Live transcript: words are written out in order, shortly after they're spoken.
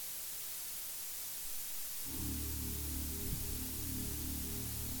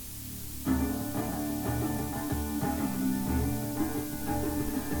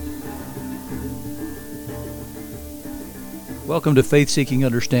Welcome to Faith Seeking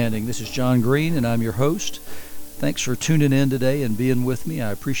Understanding. This is John Green, and I'm your host. Thanks for tuning in today and being with me.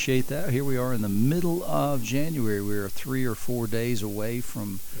 I appreciate that. Here we are in the middle of January. We are 3 or 4 days away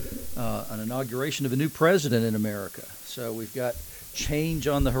from an inauguration of a new president in America. So we've got change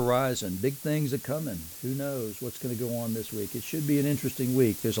on the horizon. Big things are coming. Who knows what's going to go on this week? It should be an interesting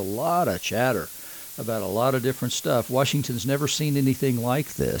week. There's a lot of chatter about a lot of different stuff. Washington's never seen anything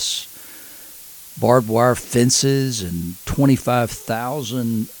like this. Barbed wire fences and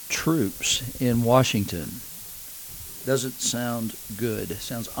 25,000 troops in Washington. Doesn't sound good.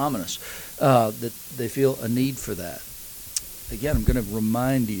 Sounds ominous that they feel a need for that. Again, I'm going to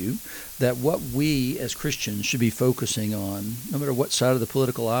remind you that what we as Christians should be focusing on, no matter what side of the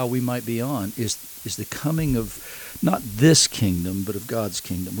political aisle we might be on, is the coming of not this kingdom, but of God's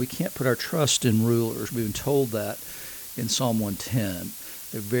kingdom. We can't put our trust in rulers. We've been told that in Psalm 110.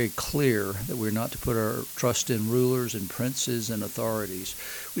 They're very clear that we're not to put our trust in rulers and princes and authorities.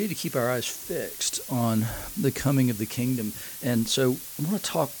 We need to keep our eyes fixed on the coming of the kingdom. And so I want to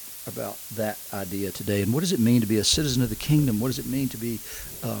talk about that idea today. And what does it mean to be a citizen of the kingdom? What does it mean to be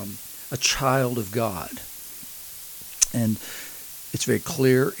a child of God? And it's very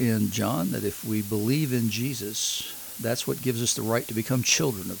clear in John that if we believe in Jesus, that's what gives us the right to become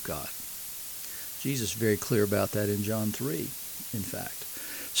children of God. Jesus is very clear about that in John 3, in fact.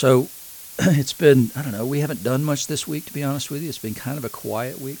 So it's been, we haven't done much this week, to be honest with you. It's been kind of a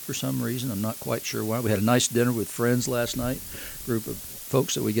quiet week for some reason. I'm not quite sure why. We had a nice dinner with friends last night, a group of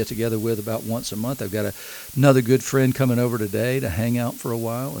folks that we get together with about once a month. I've got another good friend coming over today to hang out for a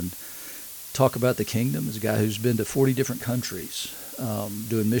while and talk about the kingdom. There's a guy who's been to 40 different countries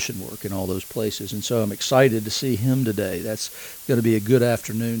doing mission work in all those places. And so I'm excited to see him today. That's going to be a good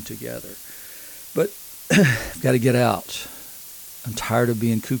afternoon together. But I've got to get out. I'm tired of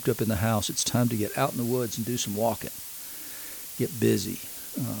being cooped up in the house. It's time to get out in the woods and do some walking, get busy.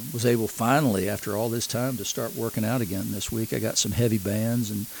 Was able finally, after all this time, to start working out again this week. I got some heavy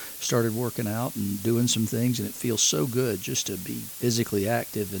bands and started working out and doing some things, and it feels so good just to be physically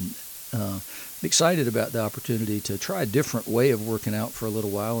active. And I'm excited about the opportunity to try a different way of working out for a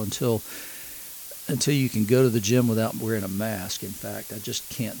little while until you can go to the gym without wearing a mask. In fact, I just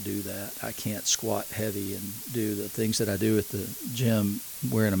can't do that. I can't squat heavy and do the things that I do at the gym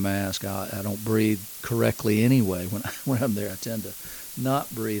wearing a mask. I don't breathe correctly anyway when I'm there. I tend to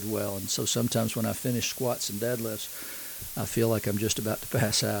not breathe well, and so sometimes when I finish squats and deadlifts, I feel like I'm just about to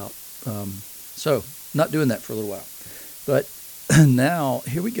pass out. So not doing that for a little while. But now,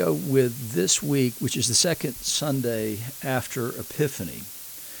 here we go with this week, which is the second Sunday after Epiphany.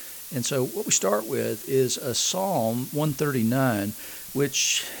 And so what we start with is a Psalm 139,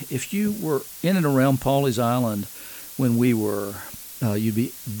 which if you were in and around Pawleys Island when we were, you'd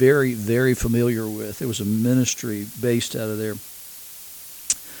be very, very familiar with. It was a ministry based out of there. It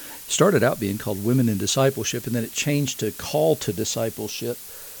started out being called Women in Discipleship, and then it changed to Call to Discipleship.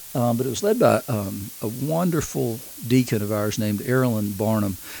 But it was led by a wonderful deacon of ours named Erilyn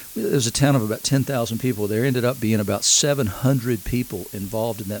Barnum. It was a town of about 10,000 people. There ended up being about 700 people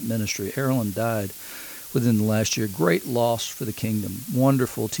involved in that ministry. Erilyn died within the last year. Great loss for the kingdom.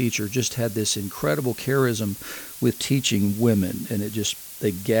 Wonderful teacher. Just had this incredible charism with teaching women, and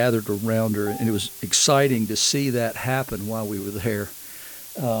they gathered around her, and it was exciting to see that happen while we were there.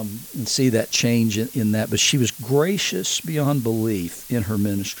 And see that change in that. But she was gracious beyond belief in her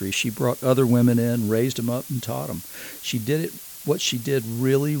ministry. She brought other women in, raised them up, and taught them. She did what she did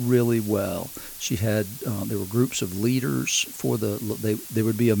really, really well. She had, there were groups of leaders there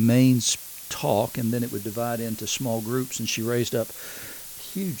would be a main talk, and then it would divide into small groups, and she raised up a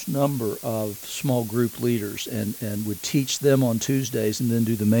huge number of small group leaders and would teach them on Tuesdays and then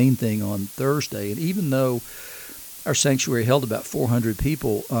do the main thing on Thursday. And even though our sanctuary held about 400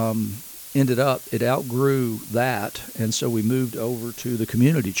 people, it outgrew that, and so we moved over to the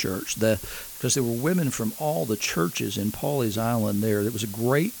community church because there were women from all the churches in Pawleys Island there. It was a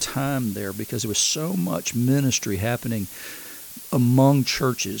great time there because there was so much ministry happening among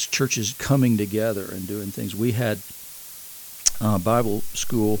churches coming together and doing things. We had Bible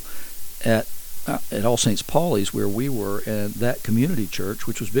school at All Saints Pawleys where we were, and that community church,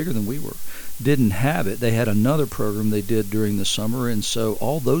 which was bigger than we were, didn't have it. They had another program they did during the summer, and so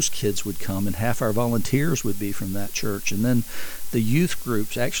all those kids would come, and half our volunteers would be from that church. And then the youth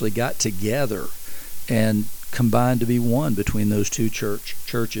groups actually got together and combined to be one between those two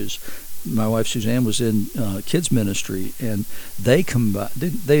churches. my wife Suzanne was in kids ministry, and they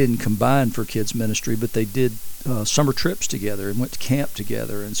didn't combine for kids ministry, but they did summer trips together and went to camp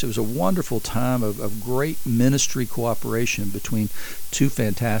together. And so it was a wonderful time of great ministry cooperation between two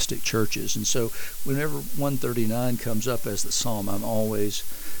fantastic churches. And so whenever 139 comes up as the psalm, I'm always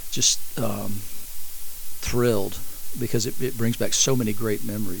just thrilled, because it brings back so many great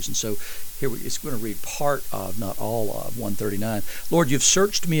memories. And so here it's going to read part of, not all of, 139. Lord, you've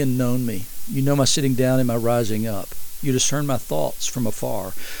searched me and known me. You know my sitting down and my rising up. You discern my thoughts from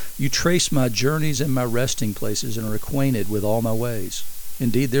afar. You trace my journeys and my resting places and are acquainted with all my ways.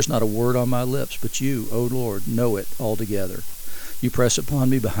 Indeed, there's not a word on my lips, but you, O Lord, know it altogether. You press upon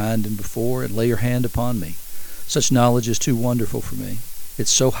me behind and before and lay your hand upon me. Such knowledge is too wonderful for me.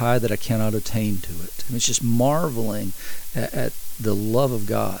 It's so high that I cannot attain to it. And it's just marveling at the love of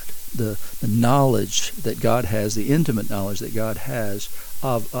God, the knowledge that God has, the intimate knowledge that God has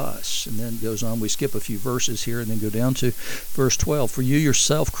of us. And then it goes on, we skip a few verses here and then go down to verse 12. For you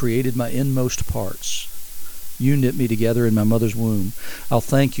yourself created my inmost parts. You knit me together in my mother's womb. I'll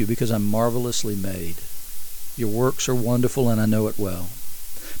thank you because I'm marvelously made. Your works are wonderful, and I know it well.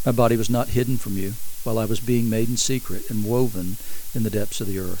 My body was not hidden from you while I was being made in secret and woven in the depths of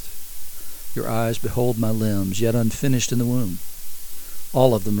the earth. Your eyes behold my limbs, yet unfinished in the womb.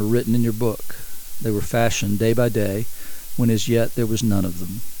 All of them are written in your book. They were fashioned day by day, when as yet there was none of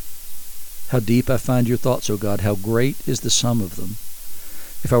them. How deep I find your thoughts, O God, how great is the sum of them.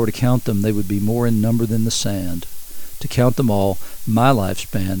 If I were to count them, they would be more in number than the sand. To count them all, my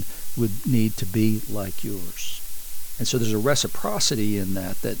lifespan would need to be like yours. And so there's a reciprocity in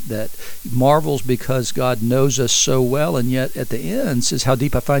that marvels because God knows us so well, and yet at the end says, how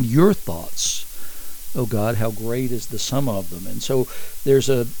deep I find your thoughts. Oh God, how great is the sum of them. And so there's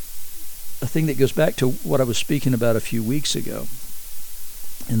a thing that goes back to what I was speaking about a few weeks ago,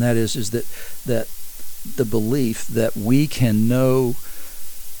 and that is that the belief that we can know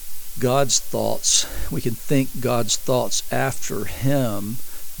God's thoughts, we can think God's thoughts after Him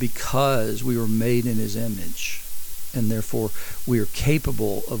because we were made in His image. And therefore we are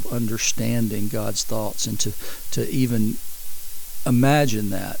capable of understanding God's thoughts, and to even imagine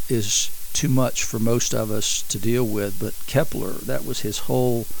that is too much for most of us to deal with. But Kepler, that was his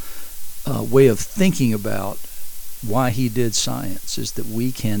whole way of thinking about why he did science, is that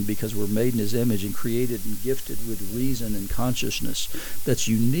we can, because we're made in His image and created and gifted with reason and consciousness that's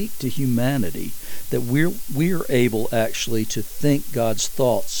unique to humanity, that we're able actually to think God's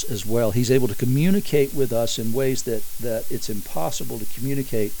thoughts as well. He's able to communicate with us in ways that it's impossible to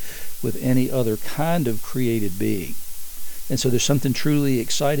communicate with any other kind of created being. And so there's something truly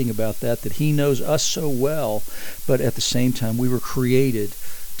exciting about that He knows us so well, but at the same time we were created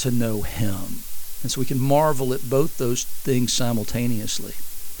to know Him. And so we can marvel at both those things simultaneously.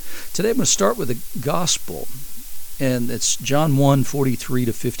 Today I'm going to start with the gospel, and it's John 1:43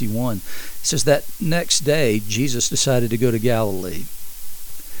 to 51. It says that next day Jesus decided to go to Galilee.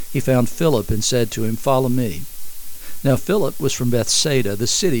 He found Philip and said to him, "Follow me." Now Philip was from Bethsaida, the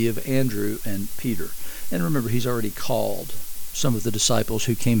city of Andrew and Peter. And remember, he's already called some of the disciples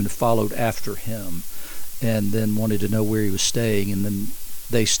who came and followed after him and then wanted to know where he was staying, and then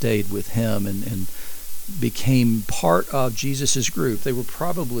they stayed with him and became part of Jesus's group. They were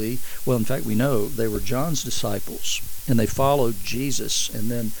probably, well, in fact, we know they were John's disciples, and they followed Jesus.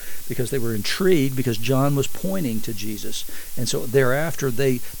 And then because they were intrigued, because John was pointing to Jesus, and so thereafter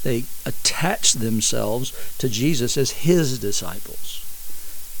they attached themselves to Jesus as his disciples.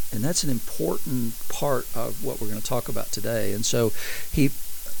 And that's an important part of what we're going to talk about today. And so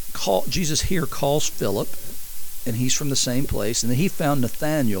Jesus here calls Philip, and he's from the same place. And then he found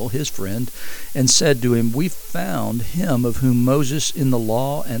Nathanael, his friend, and said to him, "We've found him of whom Moses in the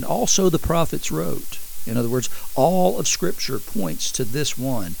law and also the prophets wrote." In other words, all of Scripture points to this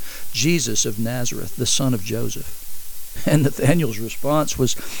one, Jesus of Nazareth, the son of Joseph. And Nathanael's response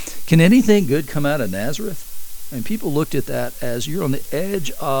was, "Can anything good come out of Nazareth?" And people looked at that as, you're on the edge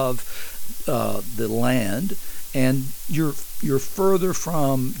of the land, and you're further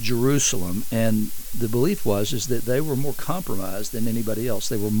from Jerusalem, and the belief is that they were more compromised than anybody else.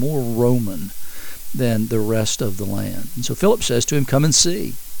 They were more Roman than the rest of the land. And so Philip says to him, "Come and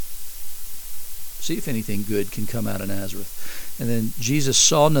see. See if anything good can come out of Nazareth." And then Jesus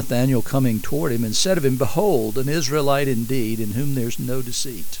saw Nathanael coming toward him and said of him, "Behold, an Israelite indeed, in whom there's no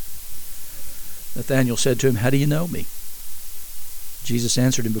deceit." Nathanael said to him, "How do you know me?" Jesus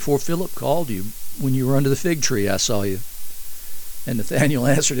answered him, "Before Philip called you, when you were under the fig tree, I saw you." And Nathanael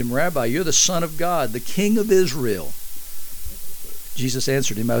answered him, "Rabbi, you're the Son of God, the King of Israel." Jesus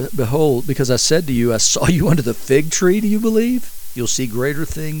answered him, "Behold, because I said to you, I saw you under the fig tree, do you believe?" You'll see greater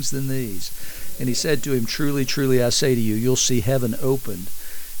things than these. And he said to him, truly, truly, I say to you, you'll see heaven opened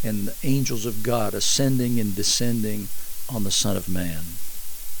and the angels of God ascending and descending on the Son of Man.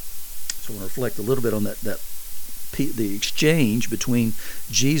 So I want to reflect a little bit on the exchange between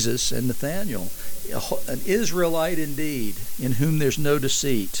Jesus and Nathanael. An Israelite indeed, in whom there's no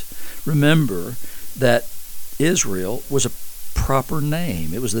deceit. Remember that Israel was a proper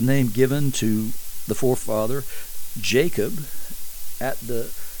name. It was the name given to the forefather Jacob at the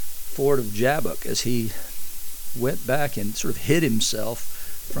ford of Jabbok as he went back and sort of hid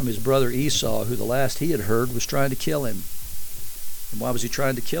himself from his brother Esau, who the last he had heard was trying to kill him. And why was he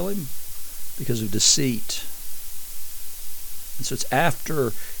trying to kill him? Because of deceit. And so it's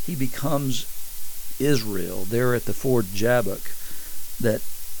after he becomes Israel there at the ford Jabbok that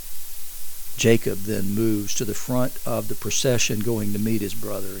Jacob then moves to the front of the procession going to meet his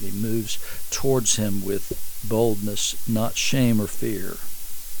brother, and he moves towards him with boldness, not shame or fear.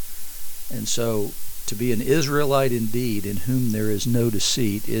 And so to be an Israelite indeed, in whom there is no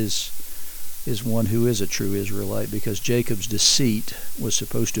deceit, is one who is a true Israelite, because Jacob's deceit was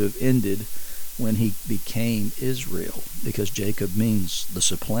supposed to have ended when he became Israel, because Jacob means the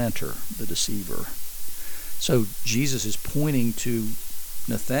supplanter, the deceiver. So Jesus is pointing to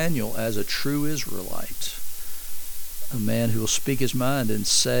Nathanael as a true Israelite, a man who will speak his mind and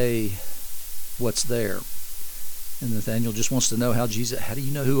say what's there. And Nathanael just wants to know how do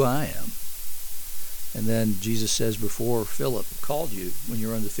you know who I am? And then Jesus says, before Philip called you, when you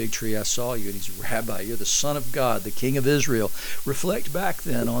were under the fig tree, I saw you. And he's, Rabbi, you're the Son of God, the King of Israel. Reflect back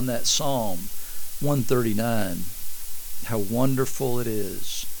then on that Psalm 139, how wonderful it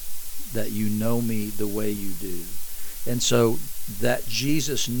is that you know me the way you do. And so that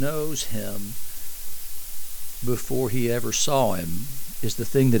Jesus knows him before he ever saw him is the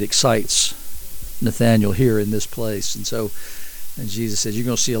thing that excites Nathanael here in this place. And Jesus says, you're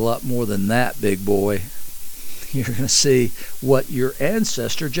going to see a lot more than that, big boy. You're going to see what your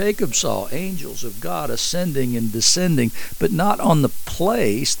ancestor Jacob saw, angels of God ascending and descending, but not on the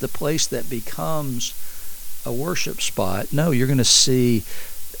place that becomes a worship spot. No, you're going to see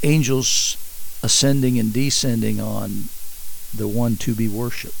angels ascending and descending on the one to be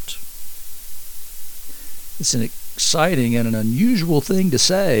worshipped. It's an exciting and an unusual thing to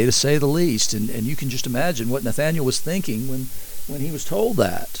say the least. And you can just imagine what Nathanael was thinking when he was told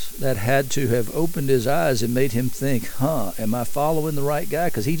that. That had to have opened his eyes and made him think, am I following the right guy?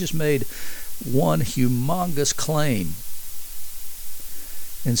 Because he just made one humongous claim.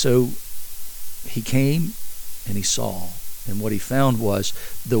 And so he came and he saw. And what he found was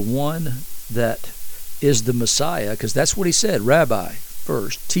the one that is the Messiah, because that's what he said, Rabbi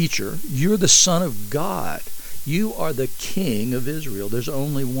first, teacher, you're the Son of God. You are the King of Israel. There's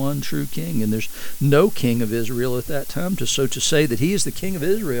only one true king, and there's no king of Israel at that time. So to say that he is the King of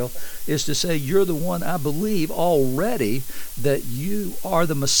Israel is to say you're the one I believe already, that you are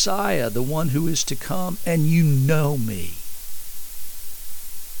the Messiah, the one who is to come, and you know me.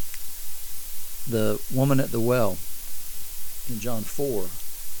 The woman at the well in John 4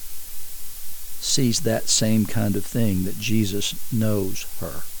 sees that same kind of thing, that Jesus knows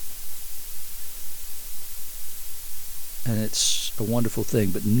her. And it's a wonderful thing,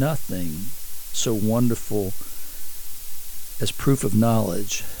 but nothing so wonderful as proof of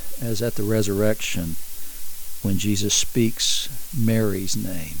knowledge as at the resurrection when Jesus speaks Mary's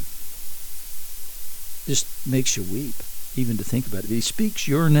name. Just makes you weep, even to think about it. He speaks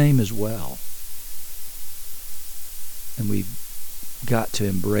your name as well. And we've got to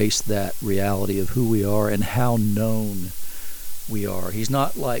embrace that reality of who we are and how known we are. He's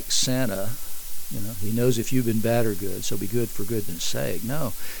not like Santa. He knows if you've been bad or good, so be good for goodness sake.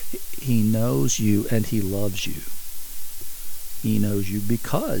 No, he knows you and he loves you. He knows you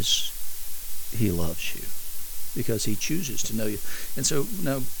because he loves you, because he chooses to know you. And so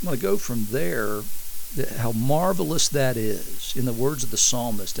now I'm going to go from there, how marvelous that is in the words of the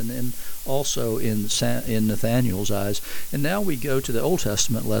psalmist, and then also in Nathanael's eyes. And now we go to the Old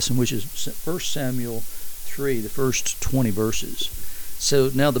Testament lesson, which is 1 Samuel 3, the first 20 verses.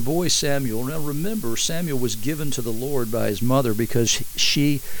 So now the boy Samuel, now remember, Samuel was given to the Lord by his mother because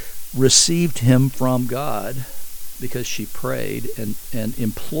she received him from God, because she prayed and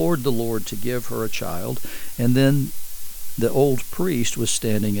implored the Lord to give her a child. And then the old priest was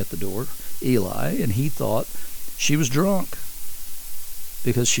standing at the door, Eli, and he thought she was drunk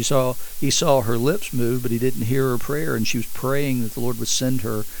because he saw her lips move, but he didn't hear her prayer, and she was praying that the Lord would send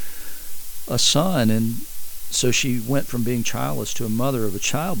her a son. And so she went from being childless to a mother of a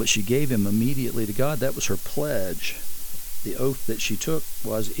child, but she gave him immediately to God. That was her pledge. The oath that she took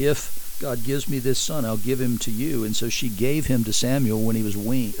was, if God gives me this son, I'll give him to you. And so she gave him to Samuel when he was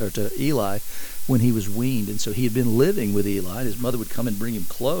weaned, or to Eli when he was weaned. And so he had been living with Eli, and his mother would come and bring him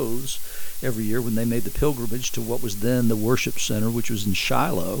clothes every year when they made the pilgrimage to what was then the worship center, which was in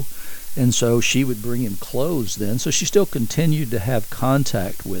Shiloh. And so she would bring him clothes then. So she still continued to have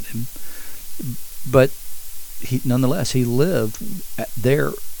contact with him. But nonetheless, he lived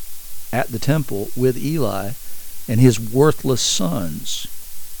there at the temple with Eli and his worthless sons.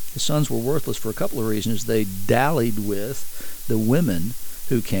 His sons were worthless for a couple of reasons. They dallied with the women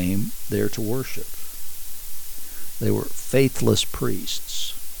who came there to worship. They were faithless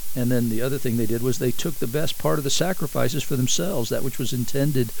priests. And then the other thing they did was they took the best part of the sacrifices for themselves. That which was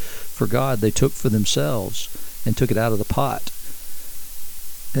intended for God, they took for themselves and took it out of the pot.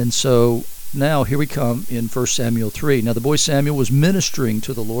 And so now here we come in 1 Samuel 3. Now the boy Samuel was ministering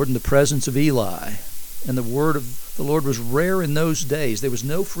to the Lord in the presence of Eli. And the word of the Lord was rare in those days. There was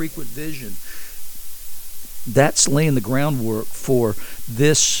no frequent vision. That's laying the groundwork for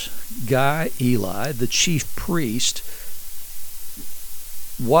this guy, Eli, the chief priest,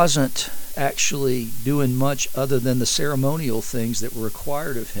 wasn't actually doing much other than the ceremonial things that were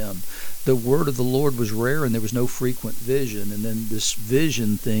required of him. The word of the Lord was rare, and there was no frequent vision. And then this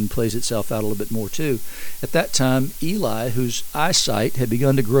vision thing plays itself out a little bit more too. At that time, Eli, whose eyesight had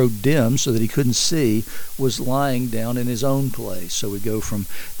begun to grow dim so that he couldn't see, was lying down in his own place. So we go from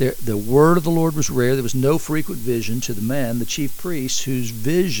there, the word of the Lord was rare, there was no frequent vision, to the man, the chief priest, whose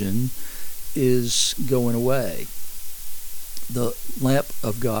vision is going away. The lamp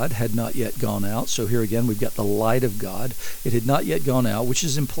of God had not yet gone out. So here again, we've got the light of God. It had not yet gone out, which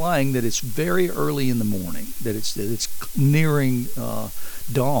is implying that it's very early in the morning, that it's nearing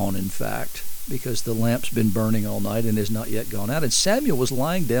dawn, in fact, because the lamp's been burning all night and has not yet gone out. And Samuel was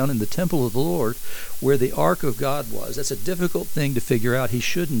lying down in the temple of the Lord where the ark of God was. That's a difficult thing to figure out. He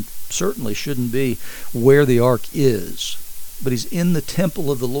certainly shouldn't be where the ark is. But he's in the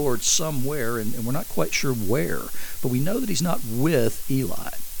temple of the Lord somewhere, and we're not quite sure where. But we know that he's not with Eli.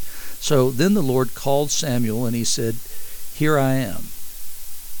 So then the Lord called Samuel, and he said, "Here I am,"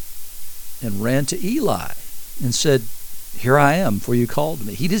 and ran to Eli and said, "Here I am, for you called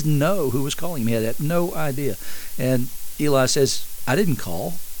me." He didn't know who was calling him. He had no idea. And Eli says, "I didn't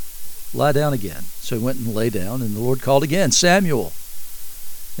call. Lie down again." So he went and lay down, and the Lord called again, "Samuel."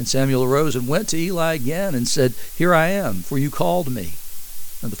 And Samuel arose and went to Eli again and said, "Here I am, for you called me."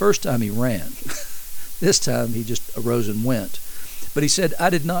 Now the first time he ran. This time he just arose and went. But he said, "I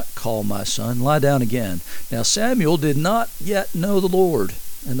did not call, my son. Lie down again." Now Samuel did not yet know the Lord,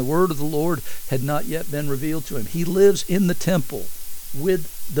 and the word of the Lord had not yet been revealed to him. He lives in the temple with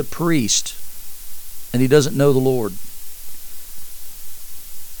the priest, and he doesn't know the Lord.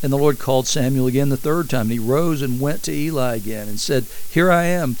 And the Lord called Samuel again the third time, and he rose and went to Eli again and said, "Here I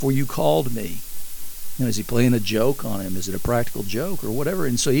am, for you called me." Now, is he playing a joke on him? Is it a practical joke or whatever?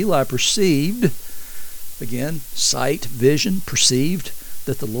 And so Eli perceived, again, sight, vision, perceived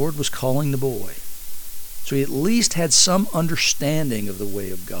that the Lord was calling the boy. So he at least had some understanding of the way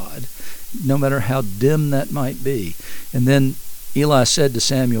of God, no matter how dim that might be. And then Eli said to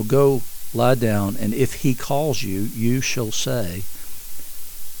Samuel, "Go lie down, and if he calls you, you shall say,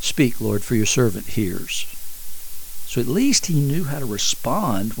 'Speak, Lord, for your servant hears.'" So at least he knew how to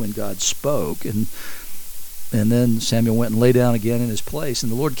respond when God spoke. And then Samuel went and lay down again in his place.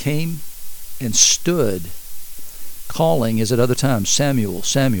 And the Lord came and stood, calling as at other times, "Samuel,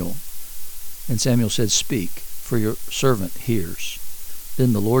 Samuel." And Samuel said, "Speak, for your servant hears."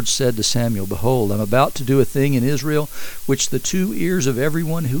 Then the Lord said to Samuel, "Behold, I'm about to do a thing in Israel which the two ears of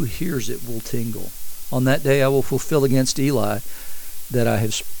everyone who hears it will tingle. On that day I will fulfill against Eli that I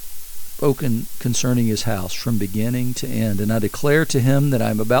have spoken concerning his house from beginning to end. And I declare to him that I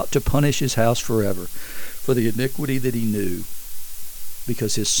am about to punish his house forever for the iniquity that he knew,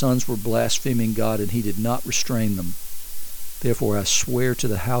 because his sons were blaspheming God, and he did not restrain them. Therefore I swear to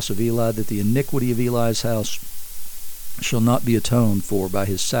the house of Eli that the iniquity of Eli's house shall not be atoned for by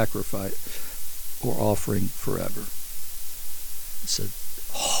his sacrifice or offering forever." It's a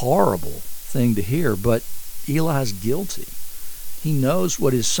horrible thing to hear, but Eli's guilty. He knows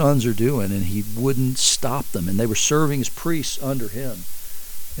what his sons are doing, and he wouldn't stop them. And they were serving as priests under him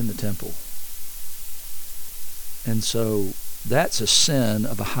in the temple. And so that's a sin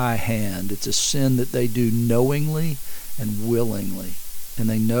of a high hand. It's a sin that they do knowingly and willingly. And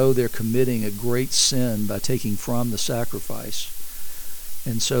they know they're committing a great sin by taking from the sacrifice.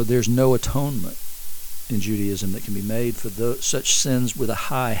 And so there's no atonement in Judaism that can be made for such sins with a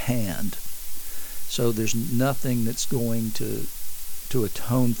high hand. So there's nothing that's going to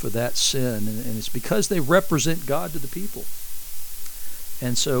atone for that sin, and it's because they represent God to the people.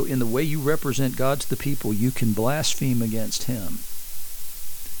 And so in the way you represent God to the people, you can blaspheme against him.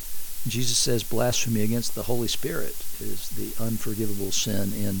 Jesus says blasphemy against the Holy Spirit is the unforgivable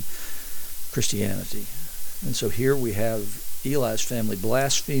sin in Christianity. And so here we have Eli's family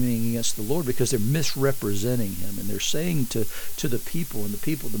blaspheming against the Lord because they're misrepresenting him, and they're saying to the people, and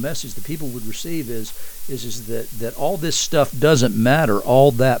the message the people would receive is that all this stuff doesn't matter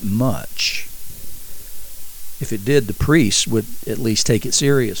all that much. If it did, the priests would at least take it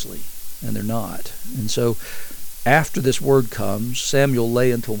seriously, and they're not. And so after this word comes, Samuel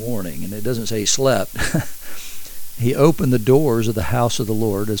lay until morning, and it doesn't say he slept. He opened the doors of the house of the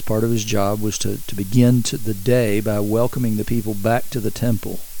Lord. As part of his job was to begin the day by welcoming the people back to the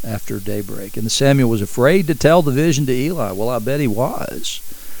temple after daybreak. And Samuel was afraid to tell the vision to Eli. Well, I bet he was.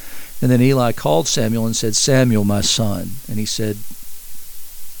 And then Eli called Samuel and said, "Samuel, my son." And he said,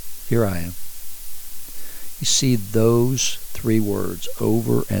 "Here I am." You see those three words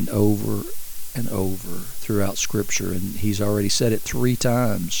over and over and over throughout Scripture, and he's already said it 3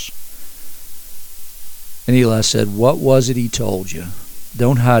 times. And Eli said, "What was it he told you?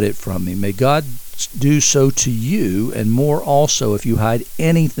 Don't hide it from me. May God do so to you, and more also, if you hide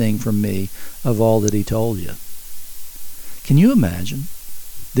anything from me of all that he told you." Can you imagine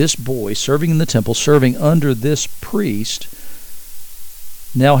this boy serving in the temple, serving under this priest,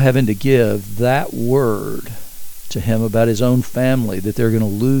 now having to give that word to him about his own family, that they're going to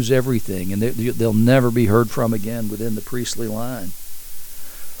lose everything and they'll never be heard from again within the priestly line?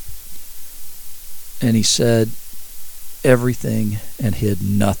 And he said everything and hid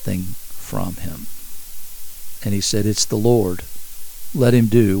nothing from him. And he said, "It's the Lord. Let him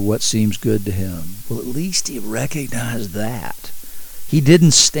do what seems good to him." Well, at least he recognized that. He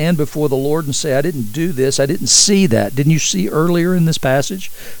didn't stand before the Lord and say, "I didn't do this. I didn't see that." Didn't you see earlier in this passage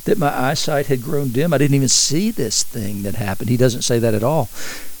that my eyesight had grown dim? I didn't even see this thing that happened. He doesn't say that at all.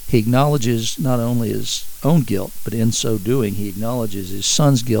 He acknowledges not only his own guilt, but in so doing, he acknowledges his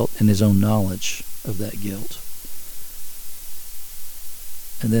son's guilt and his own knowledge of that guilt.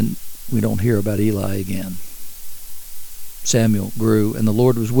 And then we don't hear about Eli again. Samuel grew, and the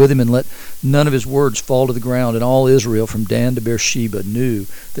Lord was with him, and let none of his words fall to the ground. And all Israel from Dan to Beersheba knew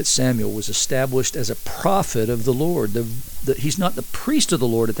that Samuel was established as a prophet of the Lord. He's not the priest of the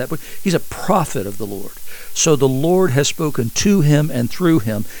Lord at that point. He's a prophet of the Lord. So the Lord has spoken to him and through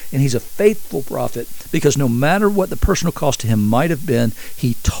him, and he's a faithful prophet because no matter what the personal cost to him might have been,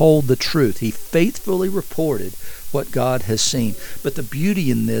 he told the truth. He faithfully reported what God has seen. But the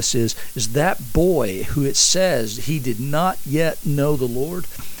beauty in this is that boy who it says he did not yet know the Lord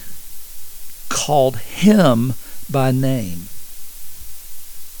called him by name.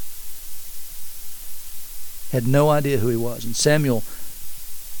 Had no idea who he was. And Samuel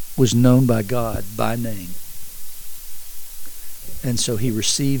was known by God by name. And so he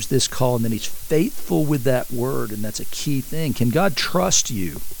receives this call, and then he's faithful with that word, and that's a key thing. Can God trust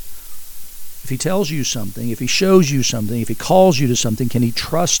you? If he tells you something, if he shows you something, if he calls you to something, can he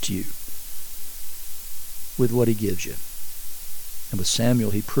trust you with what he gives you? And with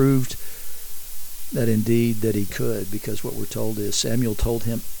Samuel, he proved that indeed that he could, because what we're told is Samuel told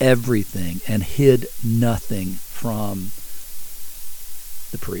him everything and hid nothing from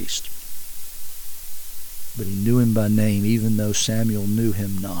the priest. But he knew him by name, even though Samuel knew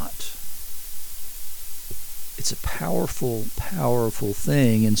him not. It's a powerful, powerful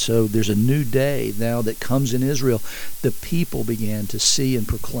thing. And so there's a new day now that comes in Israel. The people began to see and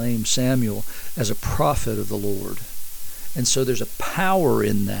proclaim Samuel as a prophet of the Lord. And so there's a power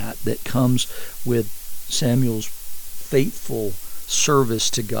in that comes with Samuel's faithful service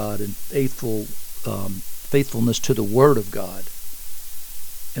to God and faithfulness to the Word of God.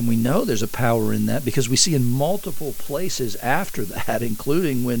 And we know there's a power in that because we see in multiple places after that,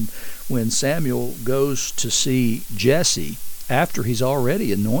 including when Samuel goes to see Jesse after he's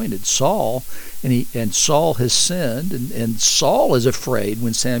already anointed Saul, and Saul has sinned, and Saul is afraid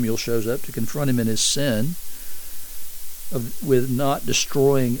when Samuel shows up to confront him in his sin with not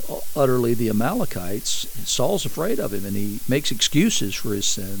destroying utterly the Amalekites. Saul's afraid of him, and he makes excuses for his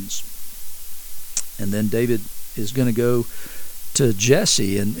sins. And then David is going to go to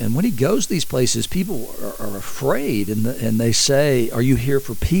Jesse, and when he goes these places, people are afraid, and they say, "Are you here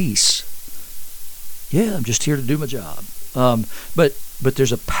for peace?" "Yeah, I'm just here to do my job." But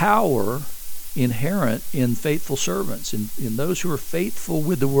there's a power inherent in faithful servants, in those who are faithful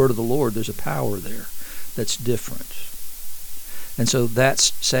with the word of the Lord. There's a power there that's different. And so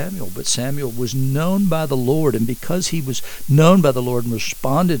that's Samuel. But Samuel was known by the Lord, and because he was known by the Lord and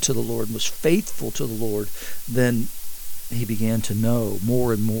responded to the Lord and was faithful to the Lord, then he began to know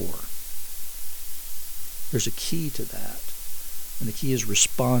more and more. There's a key to that. And the key is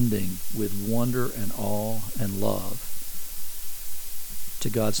responding with wonder and awe and love to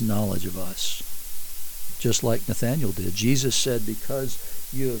God's knowledge of us, just like Nathanael did. Jesus said, because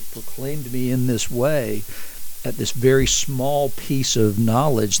you have proclaimed me in this way, at this very small piece of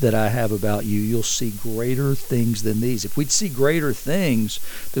knowledge that I have about you, you'll see greater things than these. If we'd see greater things,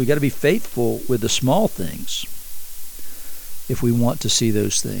 then we've got to be faithful with the small things if we want to see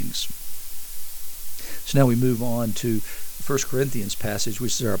those things. So now we move on to the 1 Corinthians passage,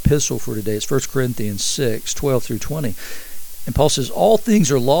 which is our epistle for today. It's 1 Corinthians 6, 12 through 20. And Paul says, all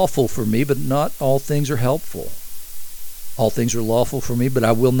things are lawful for me, but not all things are helpful. All things are lawful for me, but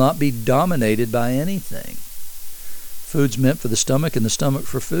I will not be dominated by anything. Food's meant for the stomach and the stomach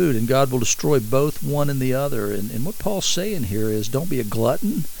for food, and God will destroy both one and the other. And what Paul's saying here is, don't be a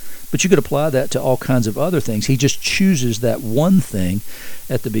glutton, but you could apply that to all kinds of other things. He just chooses that one thing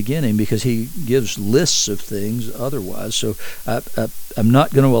at the beginning because he gives lists of things otherwise. So I'm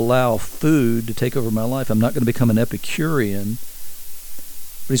not going to allow food to take over my life. I'm not going to become an Epicurean.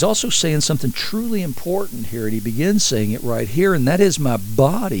 But he's also saying something truly important here, and he begins saying it right here, and that is my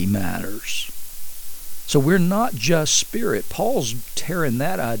body matters. So we're not just spirit. Paul's tearing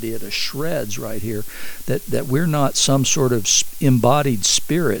that idea to shreds right here, that we're not some sort of embodied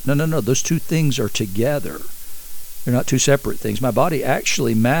spirit. No. Those two things are together. They're not two separate things. My body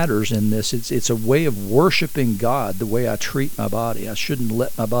actually matters in this. It's a way of worshiping God, the way I treat my body. I shouldn't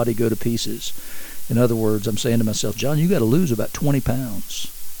let my body go to pieces. In other words, I'm saying to myself, John, you got to lose about 20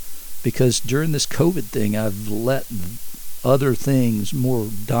 pounds. Because during this COVID thing, I've let other things more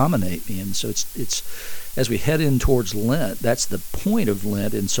dominate me. And so it's as we head in towards Lent, that's the point of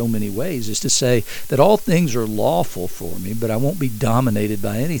Lent in so many ways, is to say that all things are lawful for me, but I won't be dominated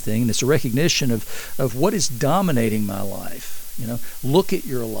by anything. And it's a recognition of what is dominating my life. Look at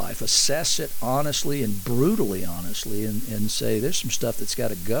your life, assess it honestly and brutally honestly, and say there's some stuff that's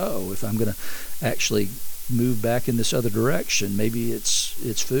got to go if I'm going to actually move back in this other direction. Maybe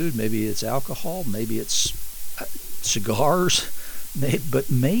it's food, maybe it's alcohol, maybe it's cigars, but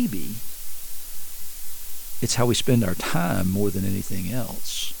maybe it's how we spend our time more than anything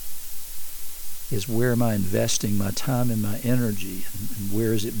else. Is where am I investing my time and my energy, and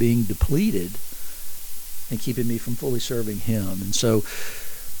where is it being depleted and keeping me from fully serving Him? And so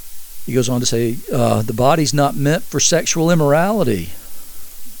he goes on to say, the body's not meant for sexual immorality,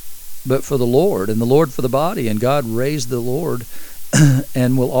 but for the Lord, and the Lord for the body. And God raised the Lord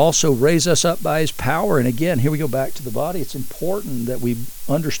and will also raise us up by His power. And again, here we go back to the body. It's important that we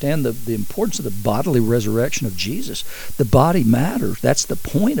understand the importance of the bodily resurrection of Jesus. The body matters. That's the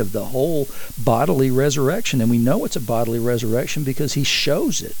point of the whole bodily resurrection. And we know it's a bodily resurrection because He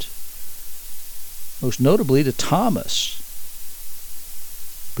shows it. Most notably to Thomas.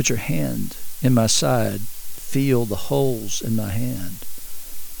 Put your hand in my side. Feel the holes in my hand.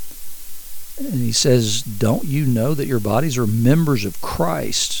 And he says, don't you know that your bodies are members of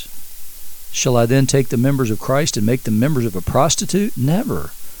Christ? Shall I then take the members of Christ and make them members of a prostitute?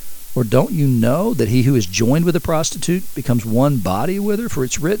 Never. Or don't you know that he who is joined with a prostitute becomes one body with her? For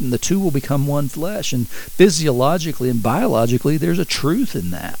it's written, the two will become one flesh. And physiologically and biologically, there's a truth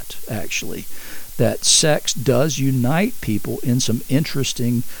in that, actually. That sex does unite people in some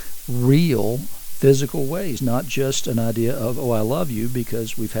interesting, real physical ways, not just an idea of, oh, I love you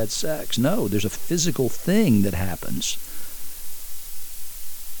because we've had sex. No, there's a physical thing that happens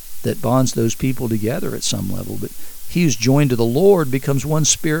that bonds those people together at some level. But he who's joined to the Lord becomes one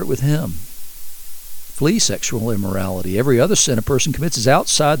spirit with Him. Flee sexual immorality. Every other sin a person commits is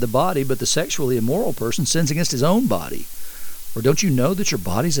outside the body, but the sexually immoral person sins against his own body. Or don't you know that your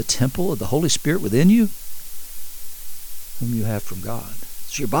body's a temple of the Holy Spirit within you, whom you have from God?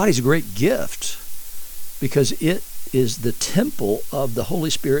 So your body's a great gift, because it is the temple of the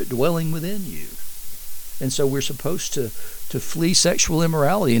Holy Spirit dwelling within you. And so we're supposed to flee sexual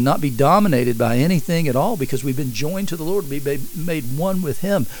immorality and not be dominated by anything at all, because we've been joined to the Lord, be made one with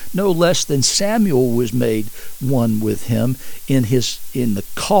Him, no less than Samuel was made one with Him in the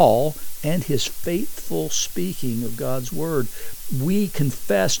call and his faithful speaking of God's Word. We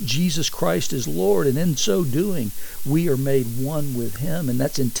confess Jesus Christ as Lord, and in so doing, we are made one with Him, and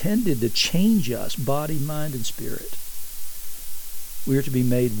that's intended to change us, body, mind, and spirit. We are to be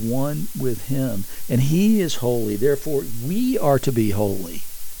made one with Him, and He is holy. Therefore, we are to be holy.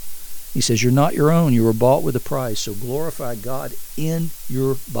 He says, you're not your own. You were bought with a price, so glorify God in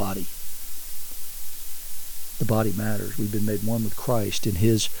your body. The body matters. We've been made one with Christ in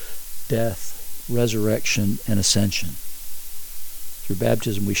His death, resurrection, and ascension. Through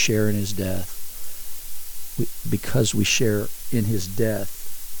baptism, we share in His death. Because we share in His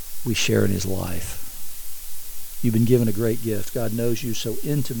death, we share in His life. You've been given a great gift. God knows you so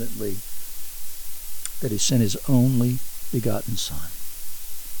intimately that he sent his only begotten Son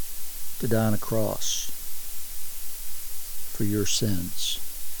to die on a cross for your sins,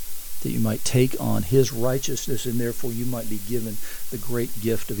 that you might take on his righteousness, and therefore you might be given the great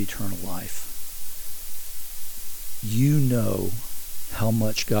gift of eternal life. You know how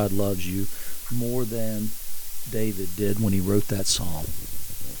much God loves you more than David did when he wrote that psalm,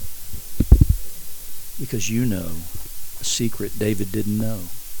 because you know a secret David didn't know,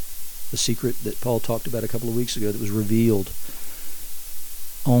 a secret that Paul talked about a couple of weeks ago that was revealed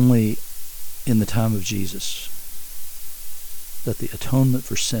only in the time of Jesus, that the atonement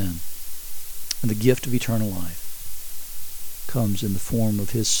for sin and the gift of eternal life comes in the form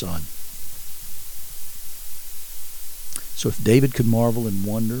of his Son. So if David could marvel and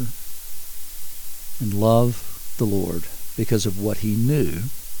wonder and love the Lord because of what he knew,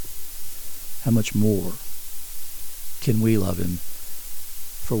 how much more can we love him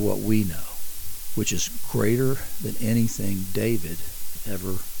for what we know, which is greater than anything David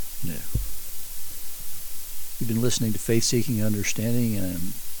ever knew. You've been listening to Faith Seeking Understanding, and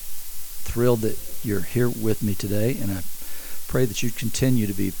I'm thrilled that you're here with me today, and I pray that you continue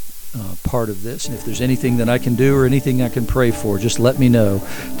to be part of this. And if there's anything that I can do or anything I can pray for, just let me know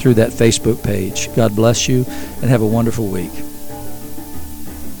through that Facebook page. God bless you, and have a wonderful week.